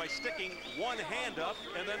shenanigans by sticking one hand up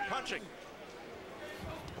and then punching.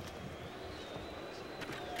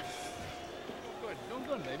 Good, doing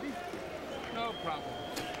good, baby. No problem.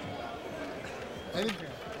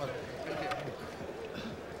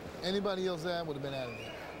 Anybody else that would have been out of there. You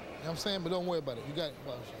know what I'm saying? But don't worry about it. You got it.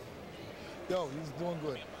 Yo, he's doing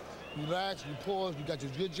good. You relax, you pause, you got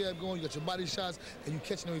your good jab going, you got your body shots, and you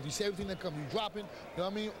catching everything. You see everything that comes, you dropping, you know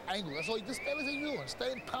what I mean? Angle. That's all you just everything you're doing.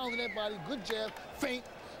 Stay pounding that body, good jab, feint.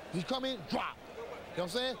 You come in, drop. You know what I'm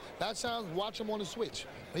saying? That sounds, watch him on the switch.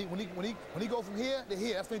 When he go from here to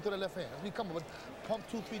here, that's when he throw that left hand. That's when he come up with pump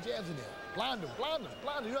 2-3 jabs in there. Blind him.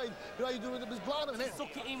 You know how you do it, just blind him.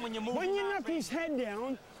 Suck it in when you move. When you knock his head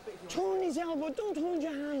down, turn his elbow, don't hold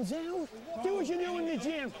your hands out. Do what you do in the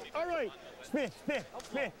gym. All right, spit.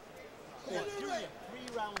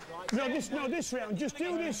 No, this round. Just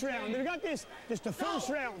do this round. We got this. This the first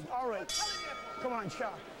round. All right. Come on,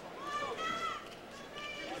 Chuck.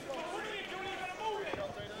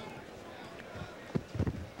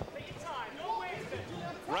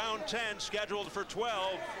 Round 10 scheduled for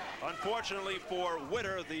 12. Unfortunately for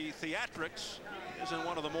Witter, the theatrics isn't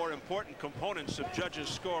one of the more important components of judges'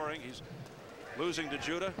 scoring. He's losing to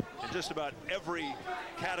Judah in just about every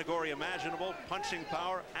category imaginable: punching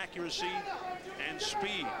power, accuracy, and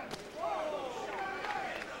speed.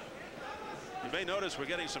 You may notice we're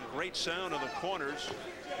getting some great sound in the corners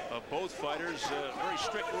of both fighters. Very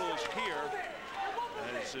strict rules here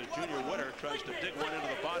as Junior Witter tries to dig one into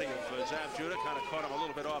the body of Zab Judah. Kind of caught him a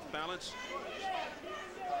little bit off balance.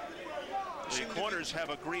 The corners have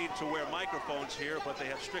agreed to wear microphones here, but they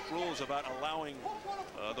have strict rules about allowing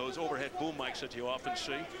those overhead boom mics that you often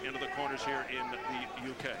see into the corners here in the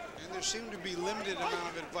UK. And there seemed to be limited amount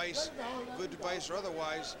of advice, good advice or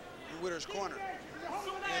otherwise, in Witter's corner.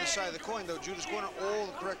 The other side of the coin, though, Judah's corner, all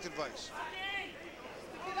the correct advice.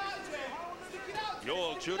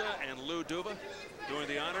 Yoel Judah and Lou Duva doing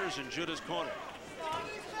the honors in Judah's corner.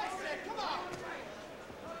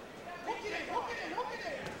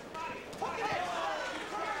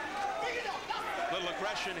 Little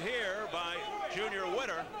aggression here by Junior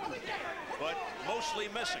Witter, but mostly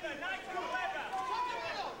missing.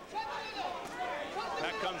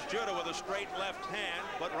 Back comes Judah with a straight left hand,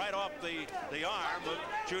 but right off the arm of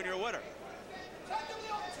Junior Witter.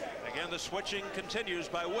 Again, the switching continues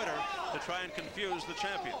by Witter to try and confuse the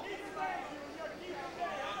champion.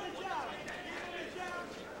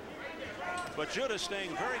 But Judah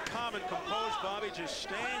staying very calm and composed, Bobby, just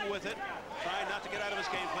staying with it, trying not to get out of his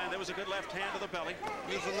game plan. There was a good left hand to the belly.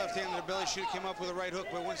 Beautiful left hand to the belly. Should have came up with a right hook,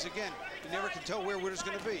 but once again, you never can tell where Witter's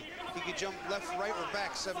going to be. He could jump left, right, or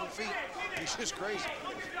back 7 feet. He's just crazy.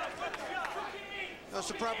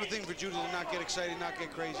 That's the proper thing for Judah to not get excited, not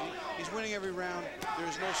get crazy. He's winning every round.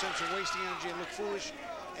 There's no sense of wasting energy and look foolish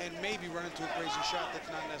and maybe run into a crazy shot that's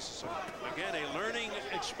not necessary. Again, a learning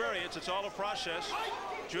experience. It's all a process.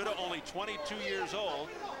 Judah only 22 years old.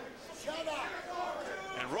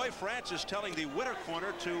 And Roy Francis telling the Witter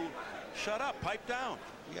corner to shut up, pipe down.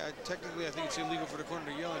 Yeah, technically I think it's illegal for the corner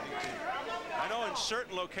to yell at you too. I know in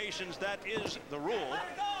certain locations that is the rule.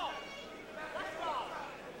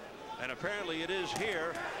 And apparently it is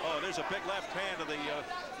here. Oh, there's a big left hand to the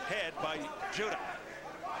head by Judah.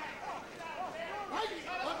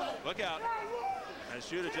 Look out. As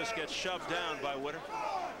Judah just gets shoved down by Witter.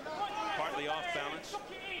 Partly off balance.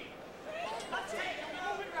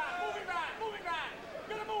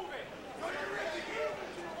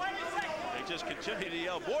 They just continue to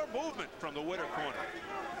yell, more movement from the Witter corner.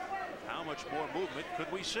 How much more movement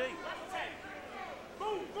could we see?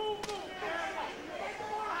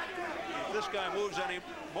 If this guy moves any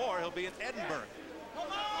more, he'll be in Edinburgh.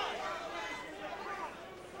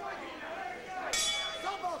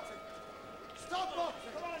 Stop boxing! Stop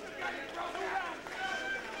boxing!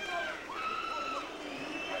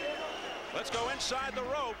 Let's go inside the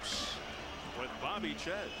ropes with Bobby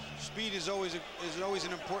Ches. Speed is always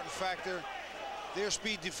an important factor. Their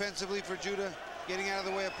speed defensively for Judah, getting out of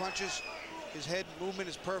the way of punches. His head movement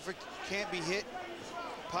is perfect. Can't be hit.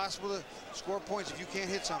 Possible to score points if you can't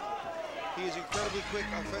hit something. He is incredibly quick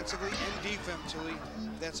offensively and defensively.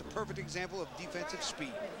 That's a perfect example of defensive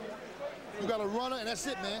speed. You got a runner, and that's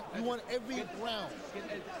it, man. You won every round.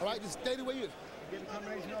 All right, just stay the way you is. Get the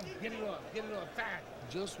combination off, get it off, fast.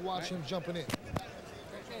 Just watch him jumping in.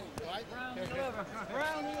 All right? Round 11.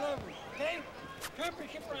 Round 11. Okay?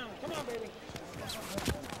 Championship round. Come on, baby.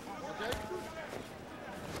 Okay?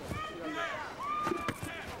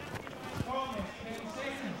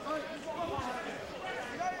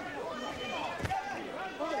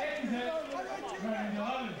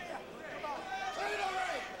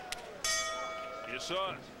 You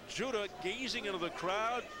saw Judah gazing into the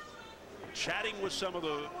crowd, chatting with some of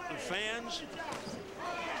the fans.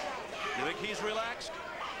 You think he's relaxed?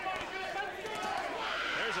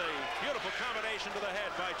 There's a beautiful combination to the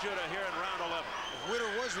head by Judah here in round 11. If Witter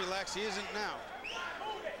was relaxed, he isn't now.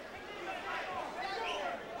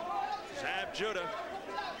 Zab Judah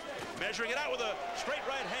measuring it out with a straight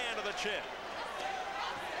right hand to the chin.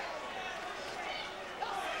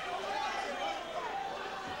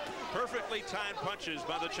 Perfectly timed punches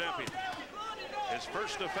by the champion. His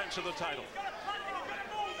first defense of the title.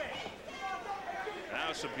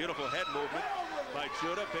 Now some beautiful head movement by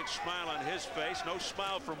Judah. Big smile on his face. No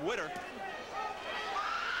smile from Witter,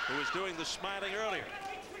 who was doing the smiling earlier.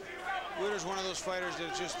 Witter's one of those fighters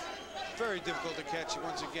that's just very difficult to catch.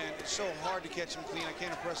 Once again, it's so hard to catch him clean. I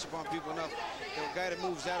can't impress upon people enough. A guy that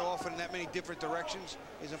moves that often in that many different directions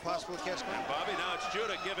is impossible to catch clean. And Bobby, now it's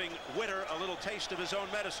Judah giving Witter a little taste of his own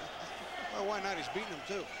medicine. Well, why not? He's beating him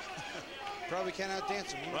too. Probably can't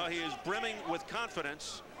outdance him. Well, he is brimming with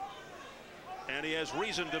confidence, and he has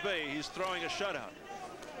reason to be. He's throwing a shutout.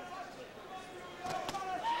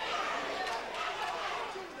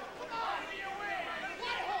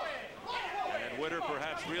 And Witter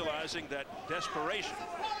perhaps realizing that desperation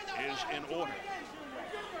is in order.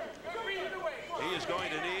 He is going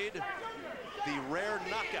to need the rare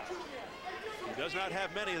knockout. He does not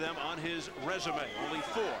have many of them on his resume, only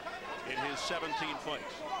 4 in his 17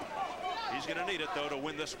 fights. He's going to need it, though, to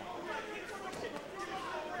win this one.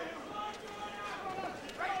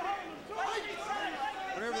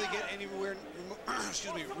 Whenever they get anywhere,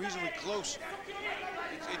 excuse me, reasonably close,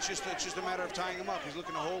 it's just a matter of tying him up. He's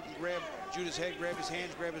looking to hold and grab Judah's head, grab his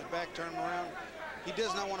hands, grab his back, turn him around. He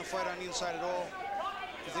does not want to fight on the inside at all.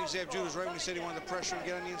 I think Zab Judah's right when he said he wanted to pressure and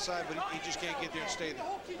get on the inside, but he just can't get there and stay there.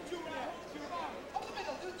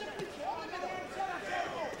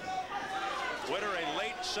 Witter, a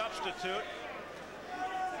late substitute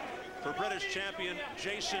for British champion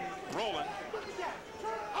Jason Rowland.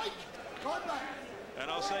 And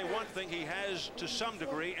I'll say one thing, he has to some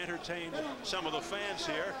degree entertained some of the fans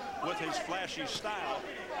here with his flashy style,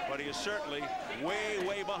 but he is certainly way,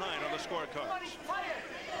 way behind on the scorecards.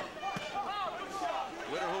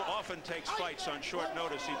 Witter, who often takes fights on short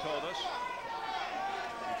notice, he told us.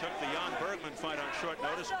 He took the Jan Bergman fight on short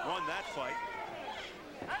notice, won that fight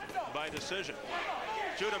by decision.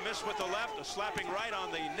 Judah missed with the left, a slapping right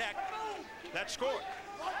on the neck. That scored.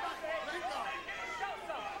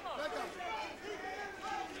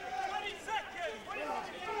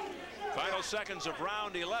 Final seconds of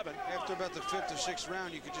round 11. After about the 5th or 6th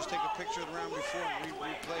round, you could just take a picture of the round before and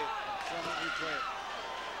replay it. Film it, replay it.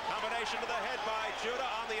 Combination to the head by Judah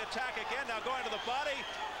on the attack again. Now going to the body.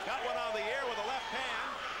 Got one on the air with a left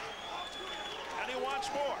hand, and he wants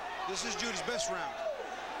more. This is Judah's best round.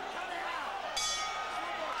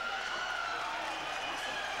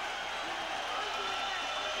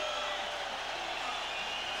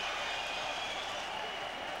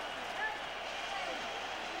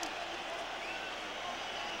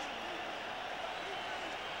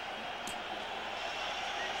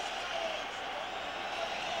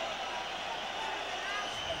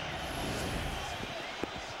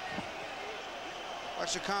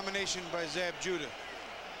 Watch the combination by Zab Judah.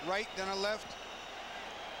 Right, then a left.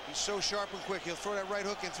 He's so sharp and quick. He'll throw that right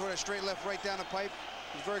hook and throw that straight left right down the pipe.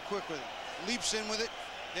 He's very quick with it. Leaps in with it.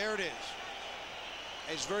 There it is.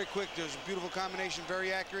 It's very quick. There's a beautiful combination,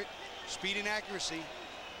 very accurate. Speed and accuracy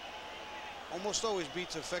almost always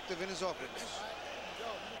beats effective in his offense.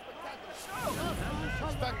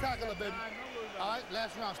 Spectacular, baby. All right,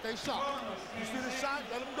 last round. Stay sharp. You see the shot?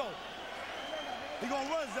 Let him go. He gonna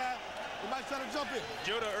run, Zab. He might try to jump in.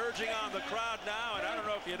 Judah urging on the crowd now, and I don't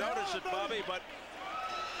know if you noticed it, Bobby, but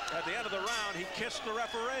at the end of the round, he kissed the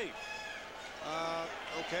referee.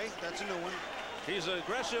 Okay, that's a new one. He's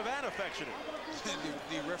aggressive and affectionate.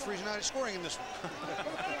 the referee's not scoring in this one.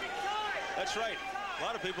 That's right. A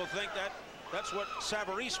lot of people think that that's what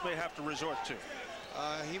Savarese may have to resort to.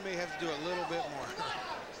 He may have to do a little bit more.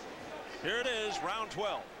 Here it is, round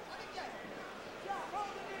 12.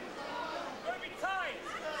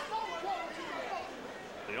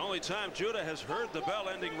 The only time Judah has heard the bell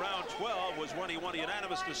ending round 12 was when he won a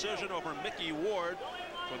unanimous decision over Mickey Ward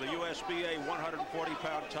for the USBA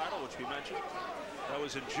 140-pound title, which we mentioned. That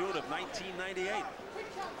was in June of 1998.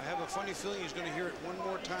 I have a funny feeling he's going to hear it one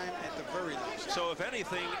more time at the very least. So if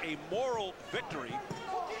anything, a moral victory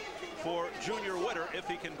for Junior Witter if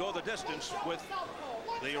he can go the distance with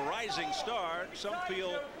the rising star, some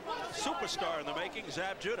feel superstar in the making,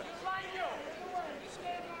 Zab Judah.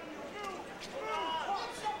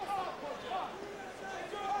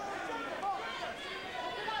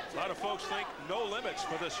 A lot of folks think no limits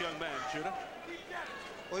for this young man, Judah.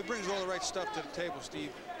 Well, he brings all the right stuff to the table,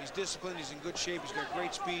 Steve. He's disciplined, he's in good shape, he's got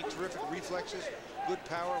great speed, terrific reflexes, good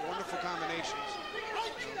power, wonderful combinations.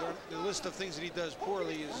 You know, the list of things that he does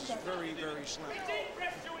poorly is very, very slim.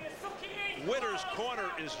 Witter's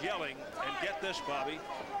corner is yelling, and get this, Bobby,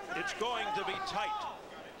 it's going to be tight.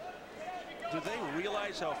 Do they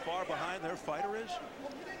realize how far behind their fighter is?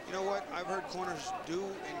 You know what? I've heard corners do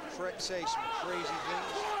and say some crazy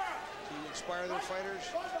things to inspire their fighters.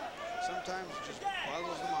 Sometimes it just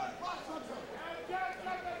boggles the mind.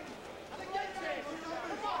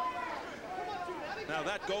 Now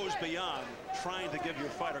that goes beyond trying to give your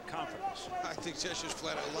fighter confidence. I think that's just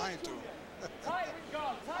flat out lying to him.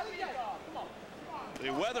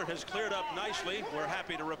 The weather has cleared up nicely. We're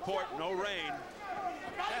happy to report no rain.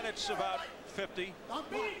 And it's about 50.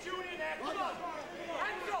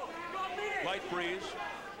 Light breeze.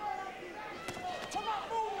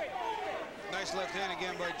 Nice left hand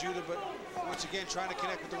again by Judah, but once again trying to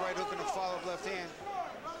connect with the right hook and a follow-up left hand.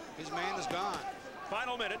 His man is gone.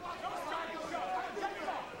 Final minute.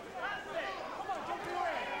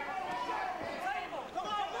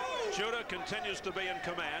 Judah continues to be in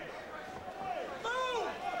command.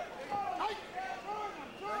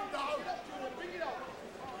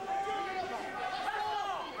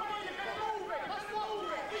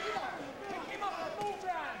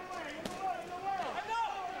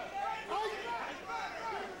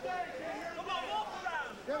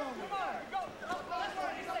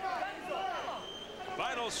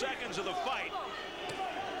 Final seconds of the fight.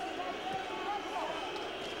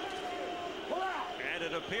 And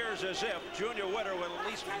it appears as if Junior Witter will at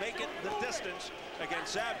least make it the distance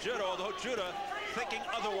against Zab Judah, although Judah thinking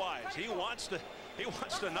otherwise. He wants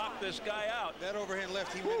to knock this guy out. That overhand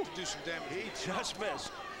left, he meant to do some damage. He just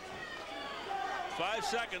missed. 5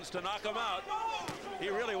 seconds to knock him out. He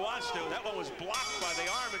really wants to. That one was blocked by the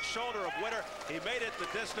arm and shoulder of Witter. He made it the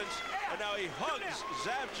distance, and now he hugs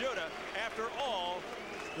Zab Judah after all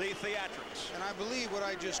the theatrics. And I believe what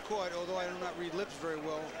I just caught, although I do not read lips very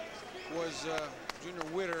well, was Junior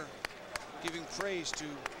Witter giving praise to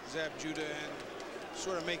Zab Judah and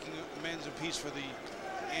sort of making amends and peace for the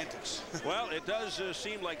antics. Well, it does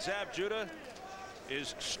seem like Zab Judah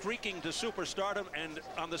is streaking to superstardom, and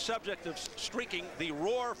on the subject of streaking, the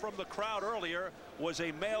roar from the crowd earlier was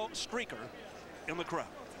a male streaker in the crowd.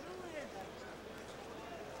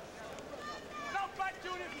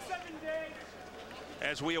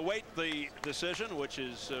 As we await the decision, which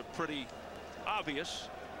is pretty obvious,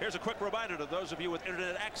 here's a quick reminder to those of you with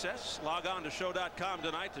internet access. Log on to show.com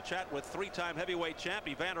tonight to chat with three-time heavyweight champ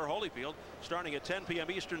Evander Holyfield, starting at 10 p.m.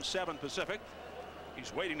 Eastern, 7 Pacific.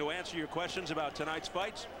 He's waiting to answer your questions about tonight's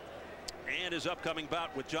fights. and his upcoming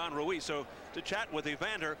bout with John Ruiz. So to chat with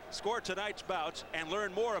Evander, score tonight's bouts, and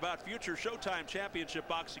learn more about future Showtime Championship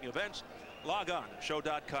boxing events, log on to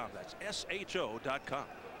show.com. That's SHO.com.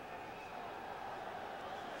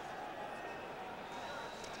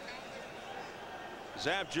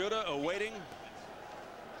 Zab Judah awaiting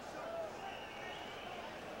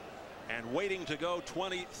and waiting to go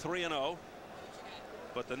 23-0,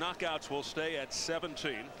 but the knockouts will stay at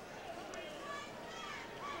 17.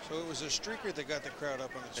 So it was a streaker that got the crowd up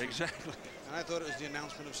on its feet. Exactly. And I thought it was the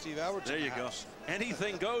announcement of Steve Albertson. There you go.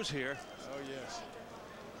 Anything goes here. Oh, yes.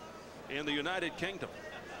 In the United Kingdom.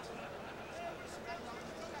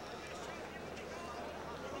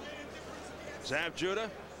 Zab Judah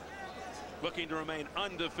looking to remain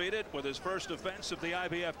undefeated with his first defense of the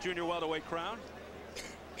IBF junior welterweight crown.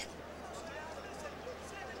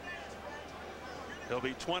 He'll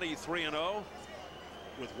be 23-0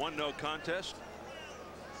 with 1 no contest.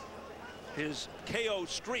 His KO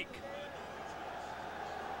streak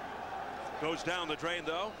goes down the drain,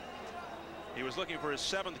 though. He was looking for his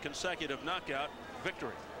 7th consecutive knockout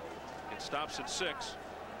victory. It stops at 6.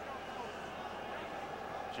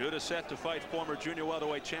 Judah set to fight former junior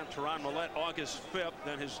welterweight champ Teron Millette August 5th.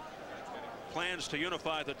 Then his plans to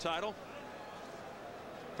unify the title.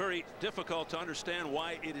 Very difficult to understand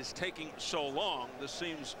why it is taking so long. This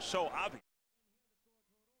seems so obvious.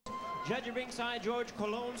 Judge at ringside, George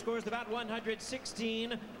Colon scores the bout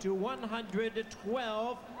 116 to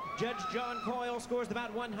 112. Judge John Coyle scores the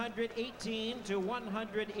bout 118 to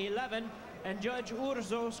 111. And Judge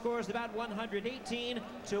Urzo scores the bout 118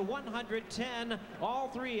 to 110. All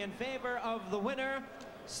three in favor of the winner.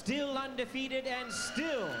 Still undefeated and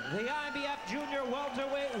still the IBF Junior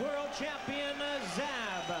Welterweight World Champion,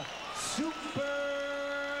 Zab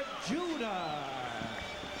Super Judah.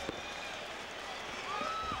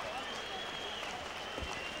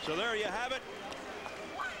 So there you have it.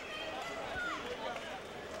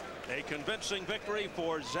 A convincing victory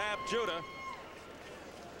for Zab Judah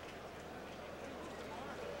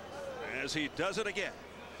as he does it again.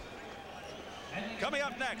 Coming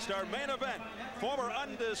up next, our main event, former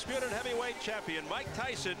undisputed heavyweight champion Mike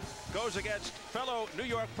Tyson goes against fellow New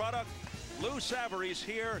York product Lou Savaries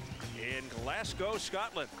here in Glasgow,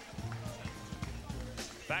 Scotland.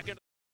 Back in